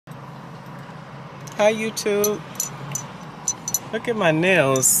Hi YouTube. Look at my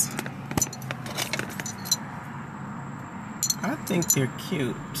nails. I think they're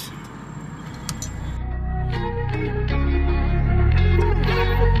cute.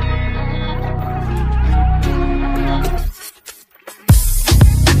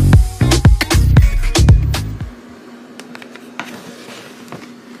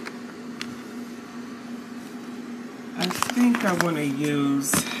 I think I want to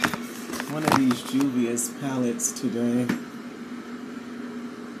use one of these Juvia's palettes today. I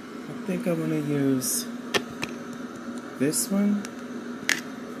think I want to use this one.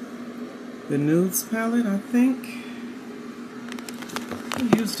 The Nudes palette, I think. I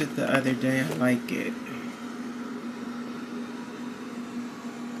used it the other day. I like it.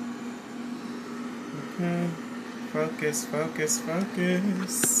 Okay. Focus, focus,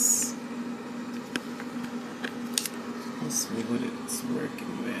 focus. Let's see what it's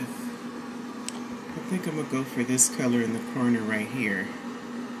working with. I think I'm going to go for this color in the corner right here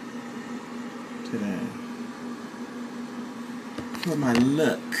today. For my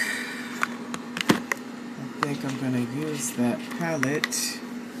look, I think I'm going to use that palette.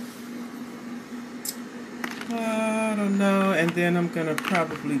 I don't know. And then I'm going to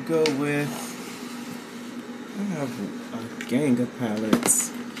probably go with, I have a gang of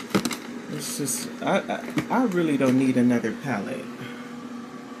palettes. It's just, I really don't need another palette.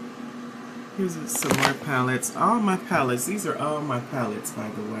 Here's some more palettes. All my palettes, these are all my palettes, by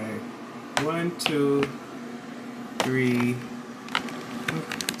the way. 1, 2, 3.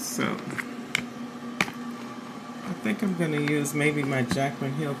 Okay, so I think I'm going to use maybe my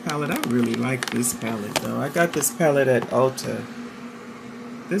Jaclyn Hill palette. I really like this palette, though. I got this palette at Ulta.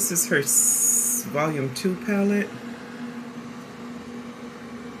 This is her Volume 2 palette.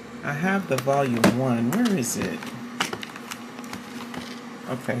 I have the Volume 1. Where is it?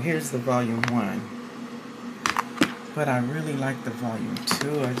 Okay, here's the Volume 1. But I really like the Volume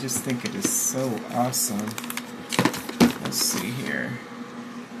 2. I just think it is so awesome. Let's see here.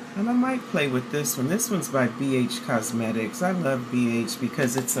 And I might play with this one. This one's by BH Cosmetics. I love BH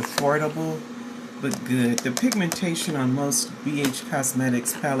because it's affordable but good. The pigmentation on most BH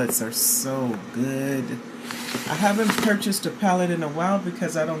Cosmetics palettes are so good. I haven't purchased a palette in a while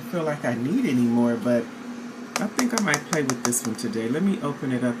because I don't feel like I need any more, but I think I might play with this one today. Let me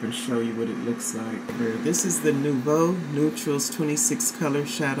open it up and show you what it looks like. This is the Nouveau Neutrals 26 Color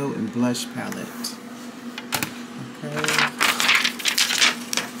Shadow and Blush Palette. Okay.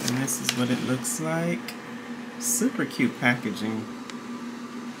 And this is what it looks like. Super cute packaging.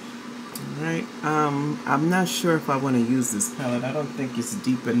 Alright, I'm not sure if I want to use this palette. I don't think it's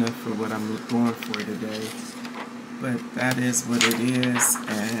deep enough for what I'm going for today. But that is what it is.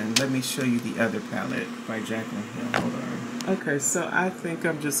 And let me show you the other palette by Jaclyn Hill. Hold on. Okay, so I think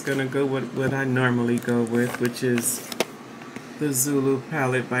I'm just going to go with what I normally go with, which is the Zulu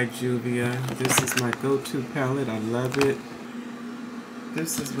palette by Juvia. This is my go-to palette. I love it.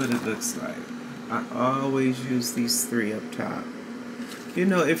 This is what it looks like. I always use these three up top. You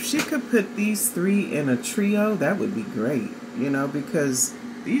know, if she could put these three in a trio, that would be great. You know, because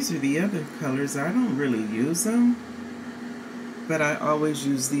these are the other colors. I don't really use them. But I always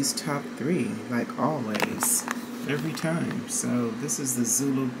use these top three, like always, every time. So this is the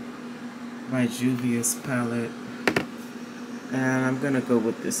Zulu by Juvia's palette. And I'm going to go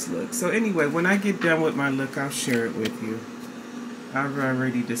with this look. So anyway, when I get done with my look, I'll share it with you. I've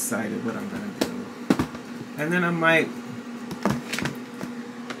already decided what I'm going to do. And then I might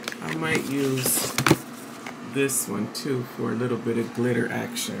use this one too for a little bit of glitter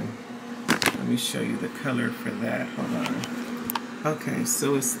action. Let me show you the color for that. Hold on. Okay,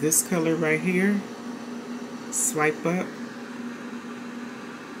 so it's this color right here. Swipe up.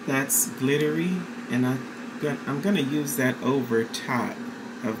 That's glittery, and I'm gonna use that over top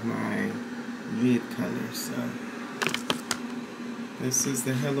of my lid color. So this is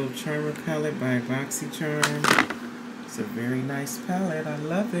the Hello Charmer palette by BoxyCharm. It's a very nice palette. I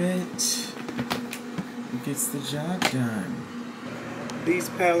love it. It gets the job done. These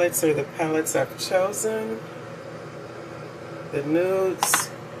palettes are the palettes I've chosen. The Nudes,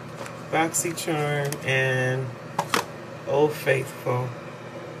 BoxyCharm, and Old Faithful,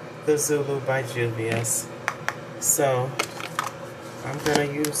 the Zulu by Juvia's. So I'm going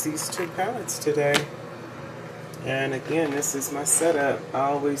to use these two palettes today. And again, this is my setup. I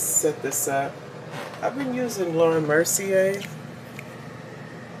always set this up. I've been using Laura Mercier.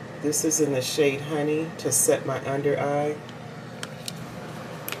 This is in the shade Honey to set my under eye.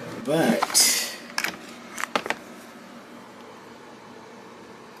 But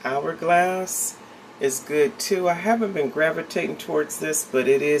Hourglass is good too. I haven't been gravitating towards this, but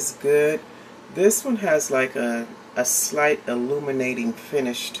it is good. This one has like a slight illuminating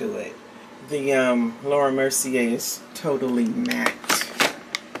finish to it. The Laura Mercier is totally matte.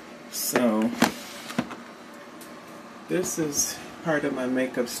 So this is part of my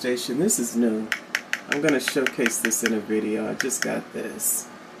makeup station. This is new. I'm going to showcase this in a video. I just got this.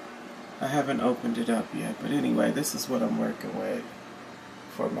 I haven't opened it up yet, but anyway, this is what I'm working with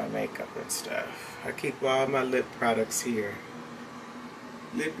for my makeup and stuff. I keep all my lip products here.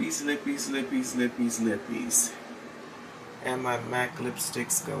 Lippies, lippies, lippies, lippies, lippies. And my MAC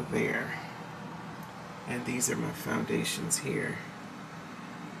lipsticks go there. And these are my foundations here.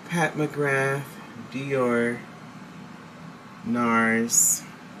 Pat McGrath, Dior, NARS,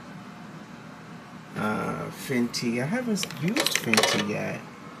 Fenty. I haven't used Fenty yet.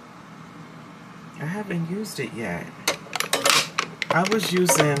 I haven't used it yet. I was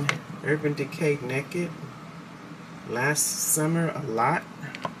using Urban Decay Naked last summer a lot.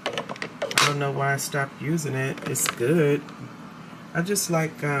 I don't know why I stopped using it. It's good. I just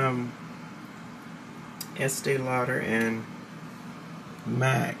like Estee Lauder and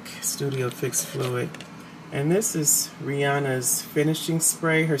MAC Studio Fix Fluid. And this is Rihanna's finishing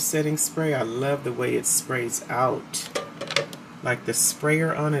spray, her setting spray. I love the way it sprays out. Like the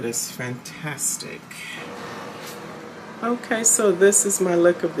sprayer on it is fantastic. Okay, so this is my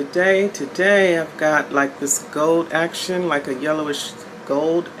look of the day. Today I've got like this gold action, like a yellowish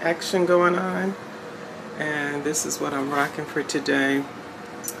gold action going on. And this is what I'm rocking for today.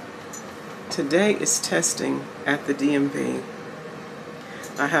 Today is testing at the DMV.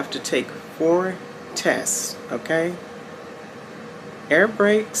 I have to take 4 tests, okay? Air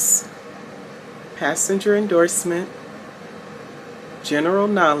brakes, passenger endorsement, general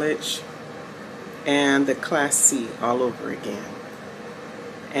knowledge, and the Class C all over again.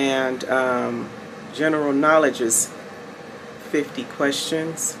 And general knowledge is 50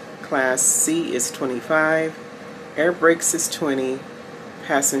 questions, Class C is 25, air brakes is 20,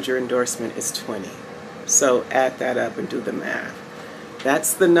 passenger endorsement is 20. So add that up and do the math.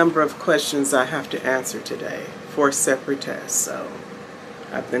 That's the number of questions I have to answer today, 4 separate tests. So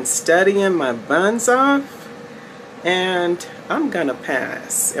I've been studying my buns off, and I'm gonna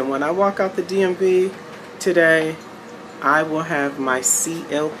pass. And when I walk out the DMV today, I will have my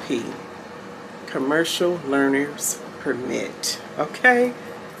CLP, Commercial Learner's Permit. Okay?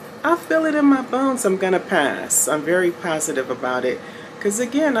 I feel it in my bones. I'm gonna pass. I'm very positive about it. Because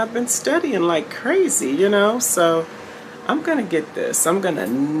again, I've been studying like crazy, you know, so I'm gonna get this. I'm gonna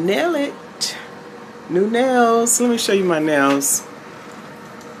nail it. New nails. Let me show you my nails.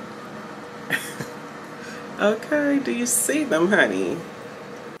 Okay, do you see them, honey?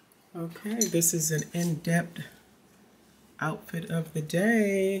 Okay, this is an in-depth outfit of the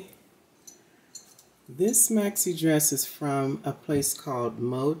day. This maxi dress is from a place called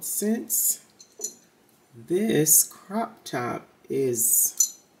Mode Sense. This crop top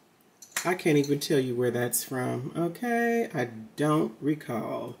is, I can't even tell you where that's from, okay? I don't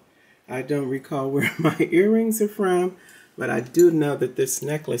recall. I don't recall where my earrings are from, but I do know that this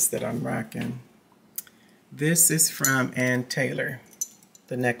necklace that I'm rocking, this is from Ann Taylor,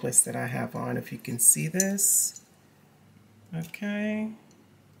 the necklace that I have on, if you can see this. Okay.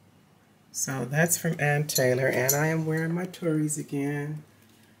 So that's from Ann Taylor, and I am wearing my Tories again,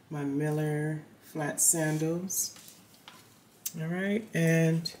 my Miller flat sandals. All right,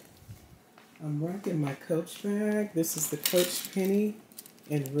 and I'm rocking my Coach bag. This is the Coach Pennie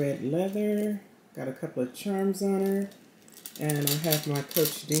in red leather. Got a couple of charms on her. And I have my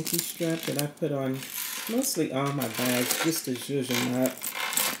Coach Dinky strap that I put on mostly all my bags just to zhuzh them up.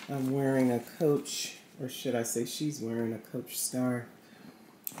 I'm wearing a Coach, or should I say she's wearing a Coach Starrr.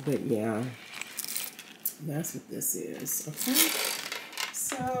 But yeah, that's what this is, okay?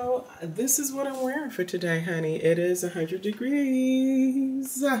 So this is what I'm wearing for today, honey. It is 100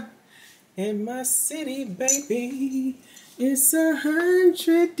 degrees in my city, baby. It's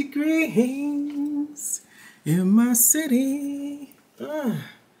 100 degrees in my city,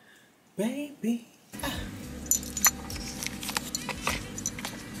 baby.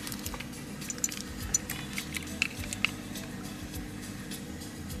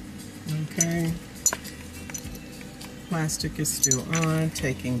 Okay. Plastic is still on.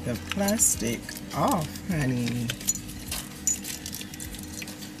 Taking the plastic off, honey.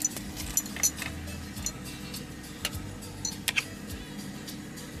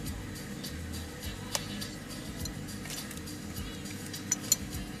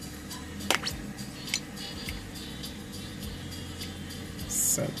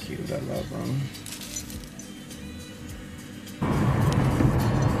 So cute. I love them.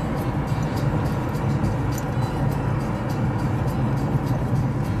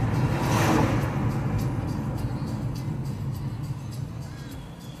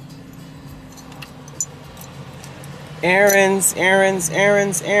 Errands, errands,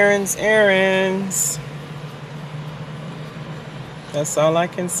 errands, errands, errands. That's all I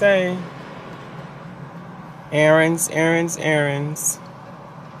can say. Errands, errands, errands.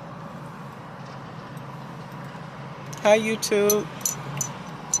 Hi, YouTube.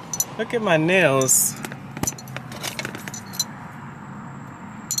 Look at my nails.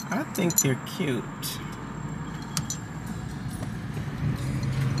 I think they're cute.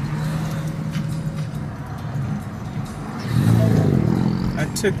 I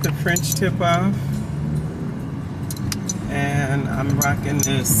took the French tip off and I'm rocking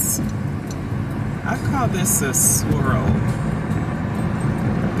this. I call this a swirl.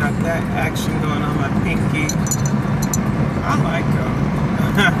 Got that action going on my pinky. I like them.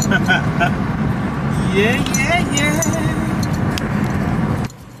 Yeah, yeah, yeah.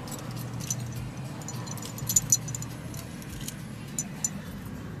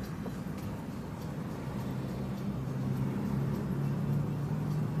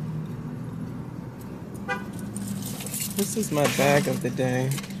 This is my bag of the day.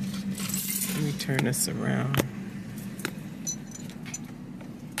 Let me turn this around.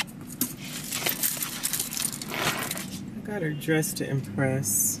 I got her dressed to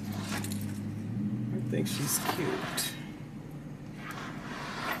impress. I think she's cute.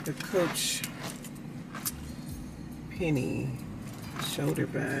 The Coach Pennie shoulder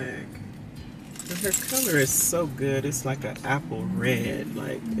bag. But her color is so good. It's like an apple red.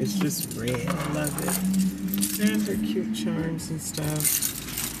 Like, it's just red. I love it. And her cute charms and stuff.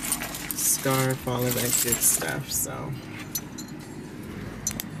 Scarf, all of that good stuff. So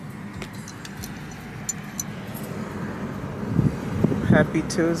happy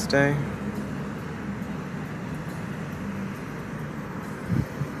Tuesday.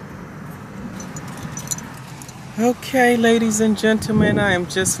 Okay, ladies and gentlemen, I am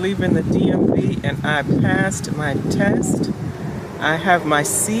just leaving the DMV and I passed my test. I have my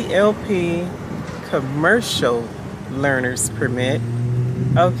CLP commercial learner's permit.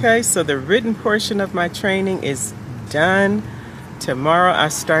 Okay, so the written portion of my training is done. Tomorrow I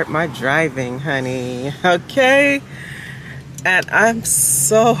start my driving, honey. Okay, and I'm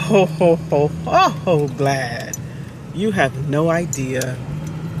so glad. You have no idea.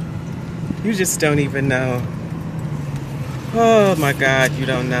 You just don't even know. Oh my God, you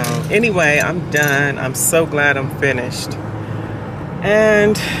don't know. Anyway, I'm done. I'm so glad I'm finished.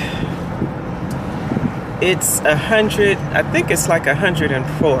 And it's 100, I think it's like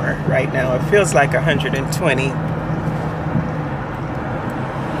 104 right now. It feels like 120.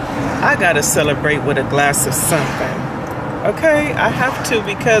 I gotta celebrate with a glass of something. Okay, I have to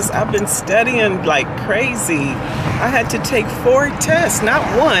because I've been studying like crazy. I had to take 4 tests, not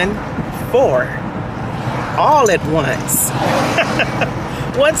 1, 4. All at once.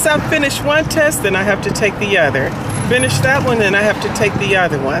 Once I finish one test, then I have to take the other. Finish that one, then I have to take the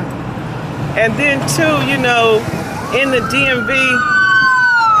other one. And then too, you know, in the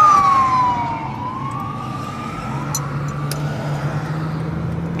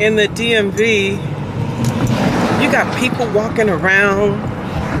DMV, you got people walking around,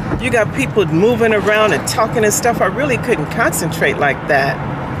 you got people moving around and talking and stuff. I really couldn't concentrate like that.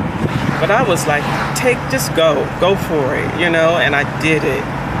 But I was like, just go for it, you know, and I did it.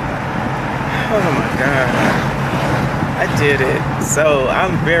 Oh my God. I did it. So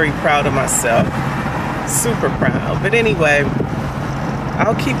I'm very proud of myself. Super proud. But anyway,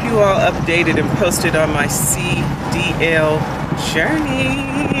 I'll keep you all updated and posted on my CDL journey.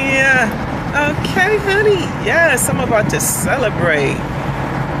 Okay, honey. Yes, I'm about to celebrate.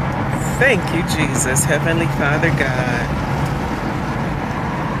 Thank you, Jesus, Heavenly Father God.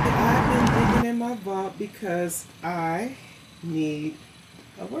 I've been digging in my vault because I need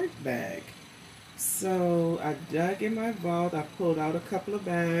a work bag. So I dug in my vault, I pulled out a couple of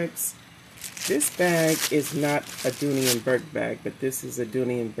bags. This bag is not a Dooney & Bourke bag, but this is a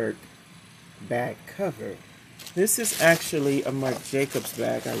Dooney & Bourke bag cover. This is actually a Marc Jacobs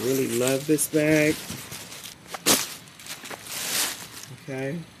bag. I really love this bag.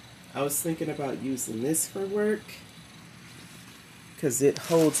 Okay. I was thinking about using this for work because it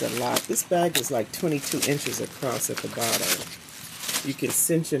holds a lot. This bag is like 22 inches across at the bottom. You can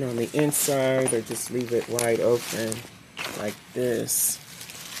cinch it on the inside or just leave it wide open like this.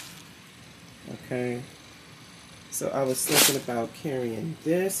 Okay. So I was thinking about carrying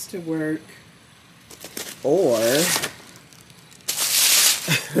this to work or,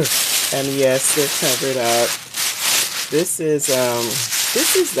 and yes, they're covered up. This is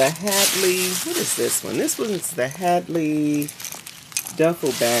the Hadley, what is this one? This one's the Hadley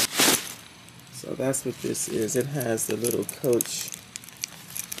duffel bag. So that's what this is. It has the little Coach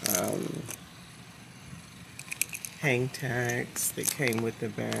hang tags that came with the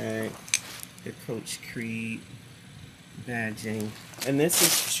bag, the Coach Creed badging, and this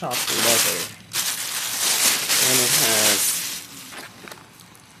is chalk leather, and it has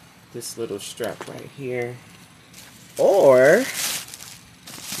this little strap right here. Or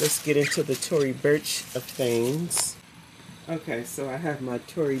let's get into the Tory Burch of things. Okay, so I have my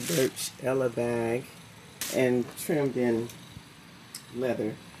Tory Burch Ella bag and trimmed in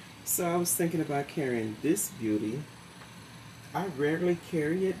leather. So I was thinking about carrying this beauty. I rarely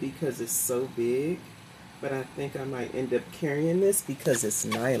carry it because it's so big, but I think I might end up carrying this because it's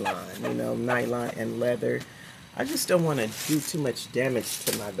nylon, you know, nylon and leather. I just don't want to do too much damage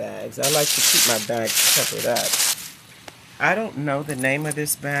to my bags. I like to keep my bags covered up. I don't know the name of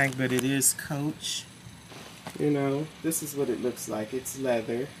this bag, but it is Coach. You know, this is what it looks like. It's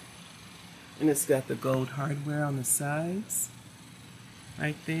leather, and it's got the gold hardware on the sides.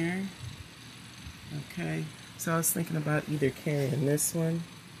 Right there. Okay, so I was thinking about either carrying this one.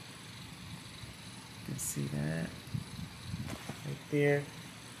 You can see that right there.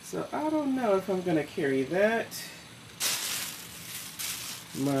 So I don't know if I'm gonna carry that.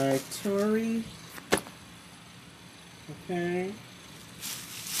 My Tory. Okay.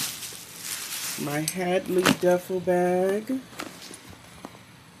 My Hadley duffel bag.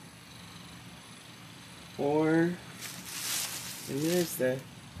 Or, and there's the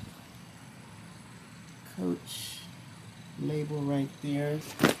Coach label right there,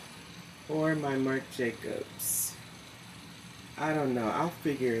 or my Marc Jacobs. I don't know, I'll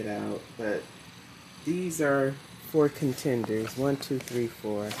figure it out, but these are 4 contenders, 1, 2, 3,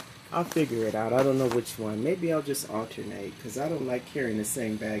 4. I'll figure it out. I don't know which one. Maybe I'll just alternate, because I don't like carrying the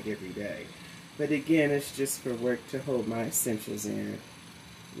same bag every day. But again, it's just for work to hold my essentials in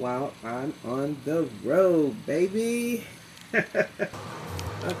while I'm on the road, baby.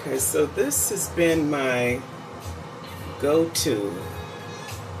 Okay, so this has been my go-to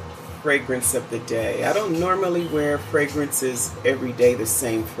fragrance of the day. I don't normally wear fragrances every day, the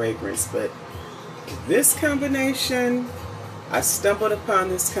same fragrance, but this combination, I stumbled upon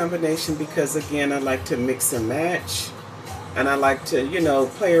this combination because, again, I like to mix and match, and I like to, you know,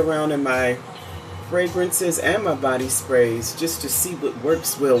 play around in my fragrances and my body sprays just to see what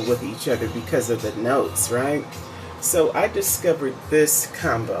works well with each other because of the notes, right? So I discovered this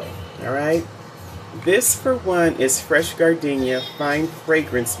combo, all right? This, for one, is Fresh Gardenia Fine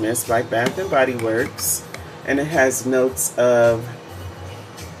Fragrance Mist by Bath & Body Works, and it has notes of,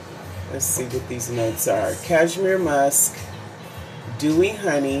 let's see what these notes are: cashmere musk, dewy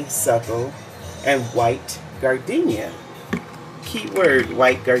honey, supple, and white gardenia. Keyword,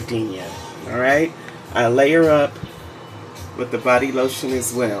 white gardenia, all right? I layer up with the body lotion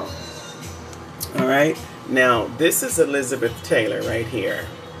as well, all right? Now, this is Elizabeth Taylor right here,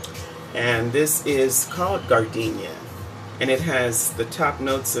 and this is called Gardenia, and it has the top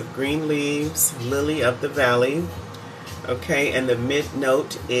notes of green leaves, lily of the valley, okay, and the mid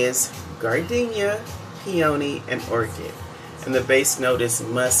note is gardenia, peony, and orchid, and the base note is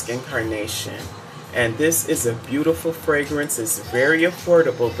musk and carnation. And this is a beautiful fragrance. It's very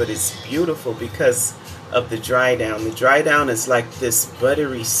affordable, but it's beautiful because of the dry down. The dry down is like this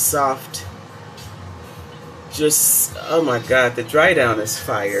buttery soft, just, oh my God, the dry down is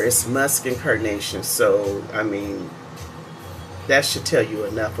fire. It's musk and carnation. So, I mean, that should tell you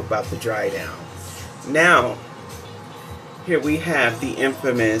enough about the dry down. Now, here we have the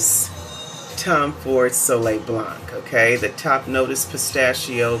infamous Tom Ford Soleil Blanc, okay? The top note is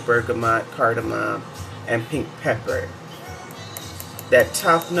pistachio, bergamot, cardamom, and pink pepper. That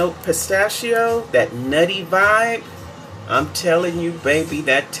top note pistachio, that nutty vibe, I'm telling you, baby,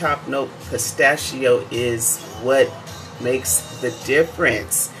 that top note pistachio is what makes the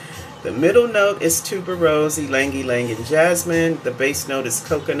difference. The middle note is tuberose, ylang ylang, and jasmine. The base note is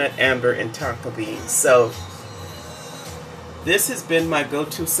coconut, amber, and tonka bean. So this has been my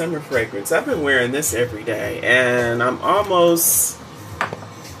go-to summer fragrance. I've been wearing this every day, and I'm almost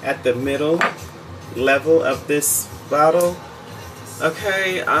at the middle level of this bottle.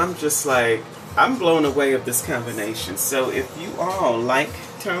 Okay, I'm just like, I'm blown away with this combination. So if you all like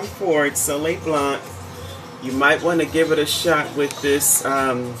Tom Ford Soleil Blanc, you might want to give it a shot with this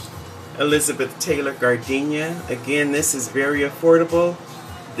Elizabeth Taylor Gardenia. Again, this is very affordable.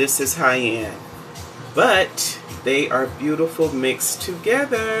 This is high-end. But they are beautiful mixed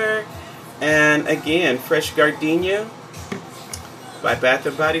together. And again, Fresh Gardenia by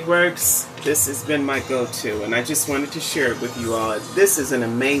Bath & Body Works. This has been my go-to, and I just wanted to share it with you all. This is an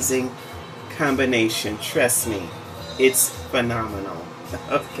amazing combination. Trust me, it's phenomenal.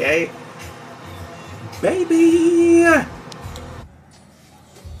 Okay, baby.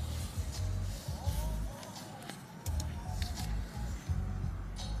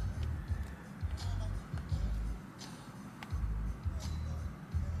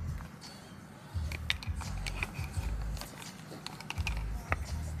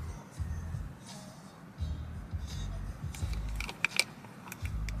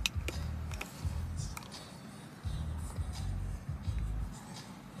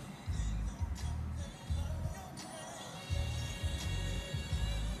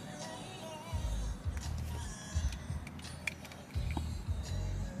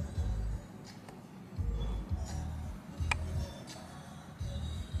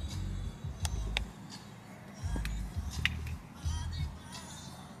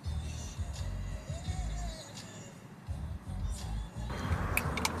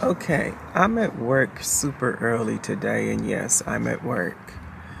 Okay, I'm at work super early today, and yes, I'm at work.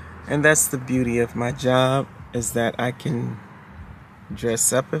 And that's the beauty of my job, is that I can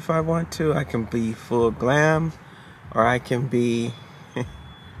dress up if I want to. I can be full glam, or I can be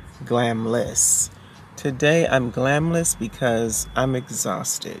glamless. Today I'm glamless because I'm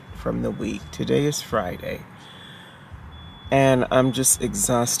exhausted from the week. Today is Friday, and I'm just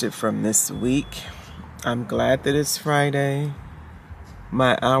exhausted from this week. I'm glad that it's Friday.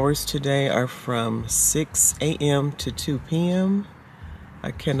 My hours today are from 6 a.m. to 2 p.m.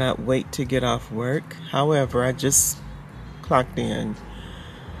 I cannot wait to get off work. However, I just clocked in.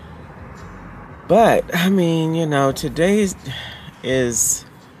 But, I mean, you know, today is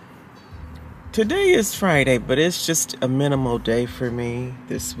Friday, but it's just a minimal day for me.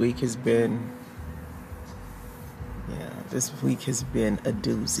 This week has been a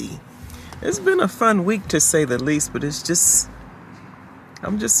doozy. It's been a fun week to say the least, but it's just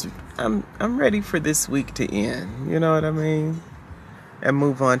I'm ready for this week to end, you know what I mean? And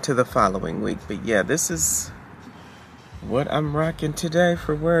move on to the following week. But yeah, this is what I'm rocking today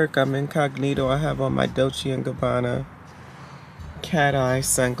for work. I'm incognito. I have on my Dolce & Gabbana cat eye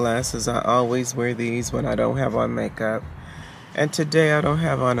sunglasses. I always wear these when I don't have on makeup. And today I don't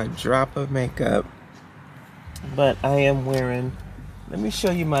have on a drop of makeup. But I am wearing, let me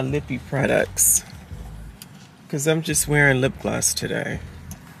show you my lippy products, because I'm just wearing lip gloss today.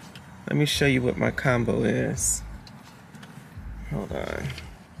 Let me show you what my combo is. Hold on.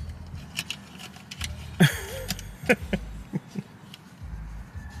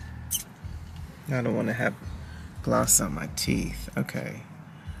 I don't want to have gloss on my teeth. Okay.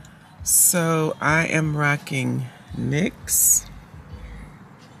 So I am rocking NYX.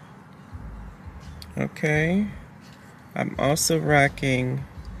 Okay. I'm also rocking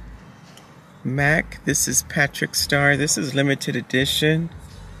MAC. This is Patrick Starrr. This is limited edition.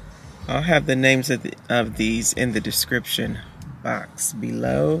 I'll have the names of these in the description box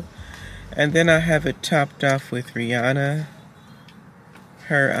below. And then I have it topped off with Rihanna.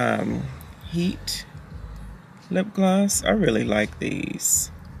 Her Heat lip gloss. I really like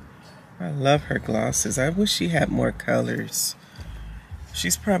these. I love her glosses. I wish she had more colors.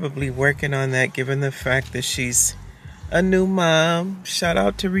 She's probably working on that, given the fact that she's a new mom. Shout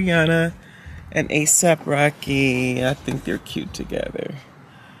out to Rihanna and A$AP Rocky. I think they're cute together.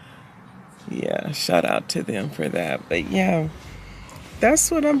 Yeah, shout out to them for that. But yeah, that's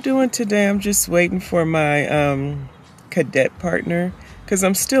what I'm doing today. I'm just waiting for my cadet partner, because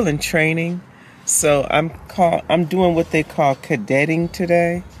I'm still in training. So I'm doing what they call cadetting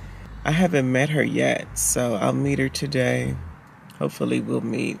today. I haven't met her yet, so I'll meet her today. Hopefully we'll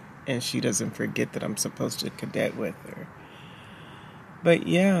meet and she doesn't forget that I'm supposed to cadet with her. But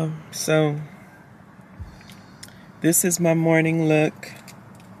yeah, so this is my morning look,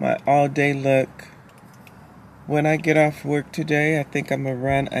 my all-day look. When I get off work today, I think I'm going to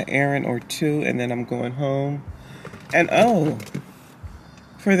run an errand or two, and then I'm going home. And oh,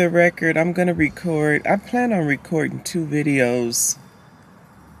 for the record, I'm going to record, I plan on recording 2 videos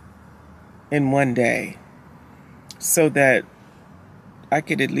in one day, so that I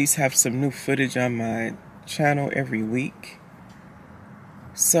could at least have some new footage on my channel every week.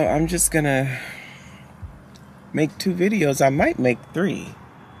 So I'm just going to make 2 videos. I might make 3.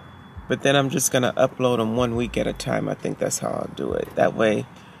 But then I'm just going to upload them 1 week at a time. I think that's how I'll do it. That way,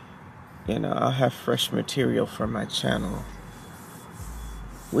 you know, I'll have fresh material for my channel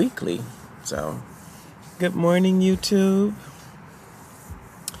weekly. So, good morning, YouTube.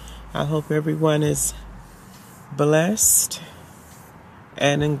 I hope everyone is blessed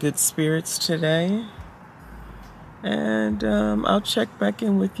and in good spirits today. And I'll check back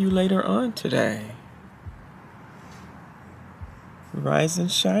in with you later on today. Rise and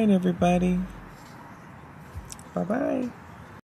shine, everybody. Bye-bye.